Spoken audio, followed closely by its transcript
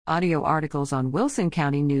Audio articles on Wilson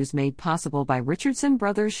County News made possible by Richardson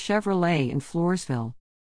Brothers Chevrolet in Floresville.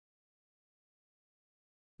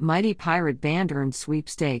 Mighty Pirate Band earned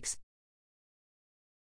sweepstakes.